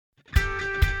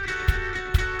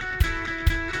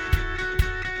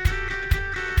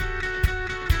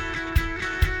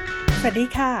สวัสดี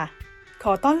ค่ะข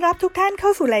อต้อนรับทุกท่านเข้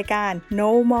าสู่รายการ No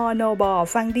More No Ball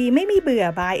ฟังดีไม่มีเบื่อ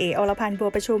บายอรพันธ์บัว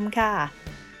ประชุมค่ะ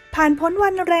ผ่านพ้นวั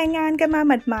นแรงงานกันมา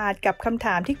หมาดๆกับคำถ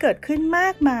ามที่เกิดขึ้นมา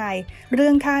กมายเรื่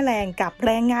องค่าแรงกับแ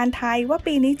รงงานไทยว่า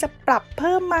ปีนี้จะปรับเ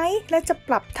พิ่มไหมและจะป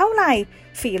รับเท่าไหร่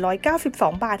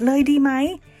492 บาทเลยดีไหม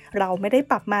เราไม่ได้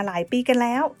ปรับมาหลายปีกันแ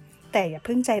ล้วแต่อย่าเ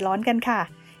พิ่งใจร้อนกันค่ะ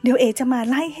เดี๋ยวจะมา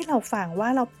ไล่ให้เราฟังว่า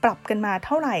เราปรับกันมาเ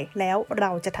ท่าไหร่แล้วเร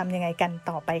าจะทำยังไงกัน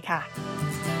ต่อไปค่ะ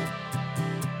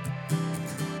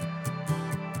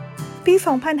ปี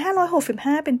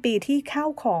2565เป็นปีที่ข้าว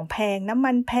ของแพงน้ำ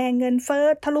มันแพงเงินเฟ้อ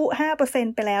ทะลุ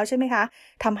 5% ไปแล้วใช่ไหมคะ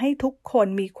ทำให้ทุกคน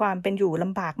มีความเป็นอยู่ล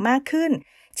ำบากมากขึ้น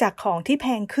จากของที่แพ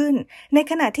งขึ้นใน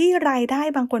ขณะที่รายได้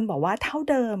บางคนบอกว่าเท่า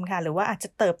เดิมค่ะหรือว่าอาจจะ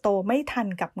เติบโตไม่ทัน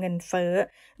กับเงินเฟ้อ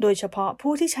โดยเฉพาะ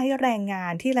ผู้ที่ใช้แรงงา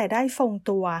นที่รายได้ทรง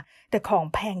ตัวแต่ของ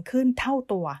แพงขึ้นเท่า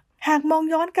ตัวหากมอง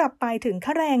ย้อนกลับไปถึงค่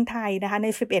าแรงไทยนะคะใน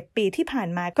11ปีที่ผ่าน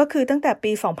มาก็คือตั้งแต่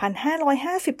ปี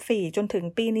2554จนถึง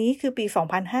ปีนี้คือปี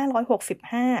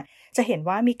2565จะเห็น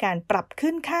ว่ามีการปรับ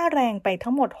ขึ้นค่าแรงไป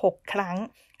ทั้งหมด6ครั้ง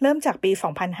เริ่มจากปี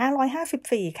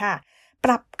2554ค่ะป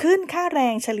รับขึ้นค่าแร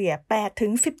งเฉลี่ย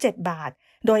 8-17 บาท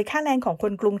โดยค่าแรงของค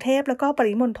นกรุงเทพแล้วก็ป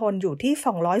ริมณฑลอยู่ที่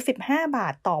215 บา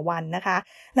ทต่อวันนะคะ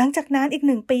หลังจากนั้นอีก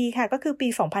1ปีค่ะก็คือปี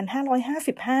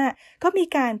2555ก็มี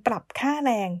การปรับค่า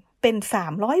แรงเป็น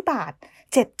300 บาท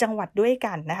7จังหวัดด้วย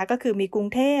กันนะคะก็คือมีกรุง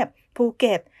เทพภูเ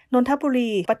ก็ตนนทบุ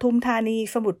รีปทุมธานี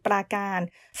สมุทรปราการ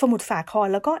สมุทรสาคร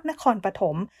แล้วก็นครปฐ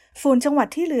มส่วนจังหวัด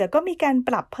ที่เหลือก็มีการป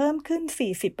รับเพิ่มขึ้น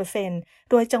 40%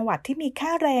 โดยจังหวัดที่มีค่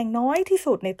าแรงน้อยที่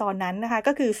สุดในตอนนั้นนะคะ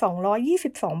ก็คือ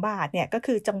222 บาทเนี่ยก็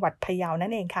คือจังหวัดพะเยานั่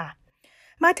นเองค่ะ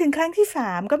มาถึงครั้งที่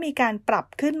3ก็มีการปรับ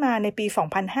ขึ้นมาในปี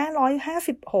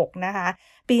2556นะคะ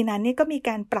ปีนั้นนี่ก็มีก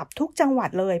ารปรับทุกจังหวัด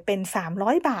เลยเป็น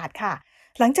300 บาทค่ะ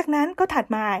หลังจากนั้นก็ถัด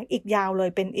มาอีกยาวเล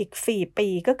ยเป็นอีก4ปี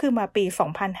ก็คือมาปี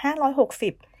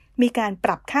2560มีการป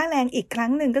รับค่าแรงอีกครั้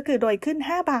งหนึ่งก็คือโดยขึ้น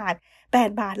5 บาท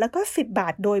8 บาทแล้วก็10 บา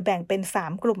ทโดยแบ่งเป็น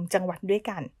3กลุ่มจังหวัดด้วย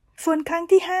กันส่วนครั้ง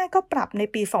ที่5ก็ปรับใน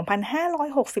ปี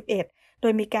2561โด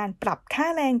ยมีการปรับค่า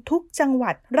แรงทุกจังห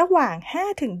วัดระหว่าง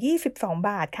5-22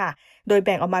 บาทค่ะโดยแ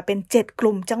บ่งออกมาเป็น7ก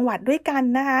ลุ่มจังหวัดด้วยกัน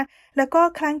นะคะแล้วก็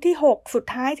ครั้งที่6สุด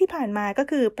ท้ายที่ผ่านมาก็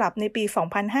คือปรับในปี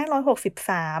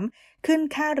2563ขึ้น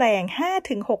ค่าแรง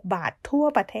 5-6 บาททั่ว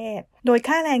ประเทศโดย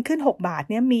ค่าแรงขึ้น6 บาท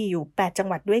เนี่ยมีอยู่8จัง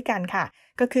หวัดด้วยกันค่ะ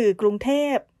ก็คือกรุงเท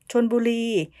พชลบุรี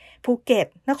ภูเก็ต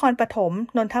นครปฐม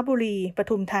นนทบุรีป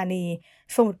ทุมธานี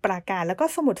สมุทรปราการแล้วก็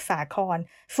สมุทรสาคร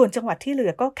ส่วนจังหวัดที่เหลื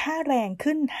อก็ค่าแรง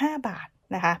ขึ้น5 บาท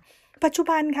นะคะปัจจุ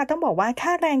บันค่ะต้องบอกว่าค่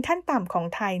าแรงขั้นต่ำของ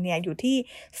ไทยเนี่ยอยู่ที่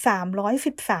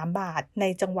313 บาทใน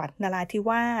จังหวัดนราธิว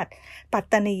าสปัต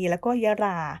ตานีแล้วก็ยะล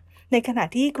าในขณะ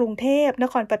ที่กรุงเทพน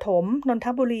ครปฐมนนท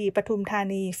บุรีปทุมธา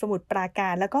นีสมุทรปรากา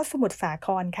รแล้วก็สมุทรสาค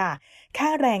รค่ะค่า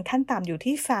แรงขั้นต่ำอยู่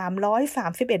ที่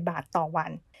331 บาทต่อวั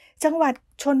นจังหวัด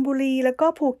ชลบุรีแล้วก็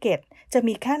ภูเก็ตจะ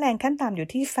มีค่าแรงขั้นต่ำอยู่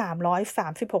ที่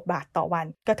336 บาทต่อวัน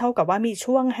ก็เท่ากับว่ามี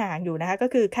ช่วงห่างอยู่นะคะก็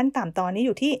คือขั้นต่ำตอนนี้อ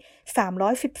ยู่ที่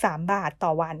313 บาทต่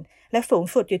อวันและสูง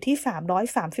สุดอยู่ที่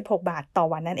336 บาทต่อ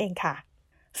วันนั่นเองค่ะ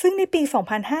ซึ่งในปี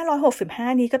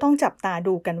2565นี้ก็ต้องจับตา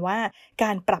ดูกันว่าก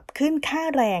ารปรับขึ้นค่า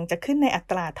แรงจะขึ้นในอั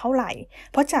ตราเท่าไหร่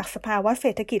เพราะจากสภาวะเศร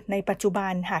ษฐกิจในปัจจุบั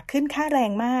นหากขึ้นค่าแร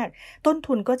งมากต้น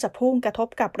ทุนก็จะพุ่งกระทบ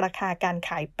กับราคาการข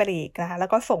ายปลีกนะคะแล้ว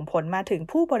ก็ส่งผลมาถึง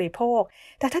ผู้บริโภค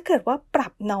แต่ถ้าเกิดว่าปรั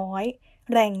บน้อย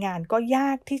แรงงานก็ย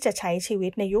ากที่จะใช้ชีวิ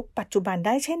ตในยุคปัจจุบันไ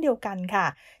ด้เช่นเดียวกันค่ะ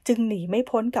จึงหนีไม่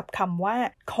พ้นกับคำว่า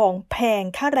ของแพง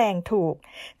ค่าแรงถูก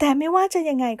แต่ไม่ว่าจะ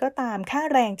ยังไงก็ตามค่า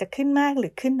แรงจะขึ้นมากหรื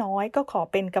อขึ้นน้อยก็ขอ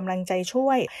เป็นกำลังใจช่ว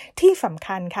ยที่สำ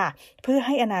คัญค่ะเพื่อใ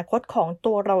ห้อนาคตของ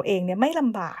ตัวเราเองเนี่ยไม่ล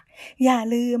ำบากอย่า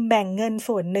ลืมแบ่งเงิน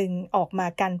ส่วนหนึ่งออกมา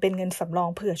กันเป็นเงินสำรอง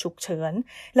เผื่อฉุกเฉิน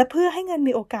และเพื่อให้เงิน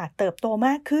มีโอกาสเติบโตม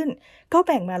ากขึ้นก็แ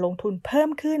บ่งมาลงทุนเพิ่ม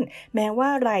ขึ้นแม้ว่า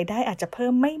รายได้อาจจะเพิ่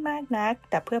มไม่มากนัก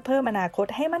แต่เพื่อเพิ่มอนาคต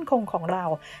ให้มั่นคงของเรา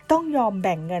ต้องยอมแ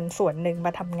บ่งเงินส่วนหนึ่งม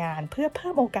าทำงานเพื่อเ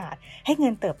พิ่มโอกาสให้เงิ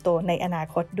นเติบโตในอนา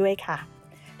คตด้วยค่ะ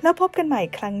แล้วพบกันใหม่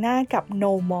ครั้งหน้ากับ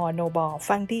No More No Ball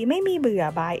ฟังดีไม่มีเบื่อ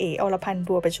บายอรพันธ์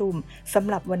บัวประชุมสำ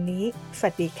หรับวันนี้ส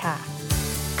วัสดีค่ะ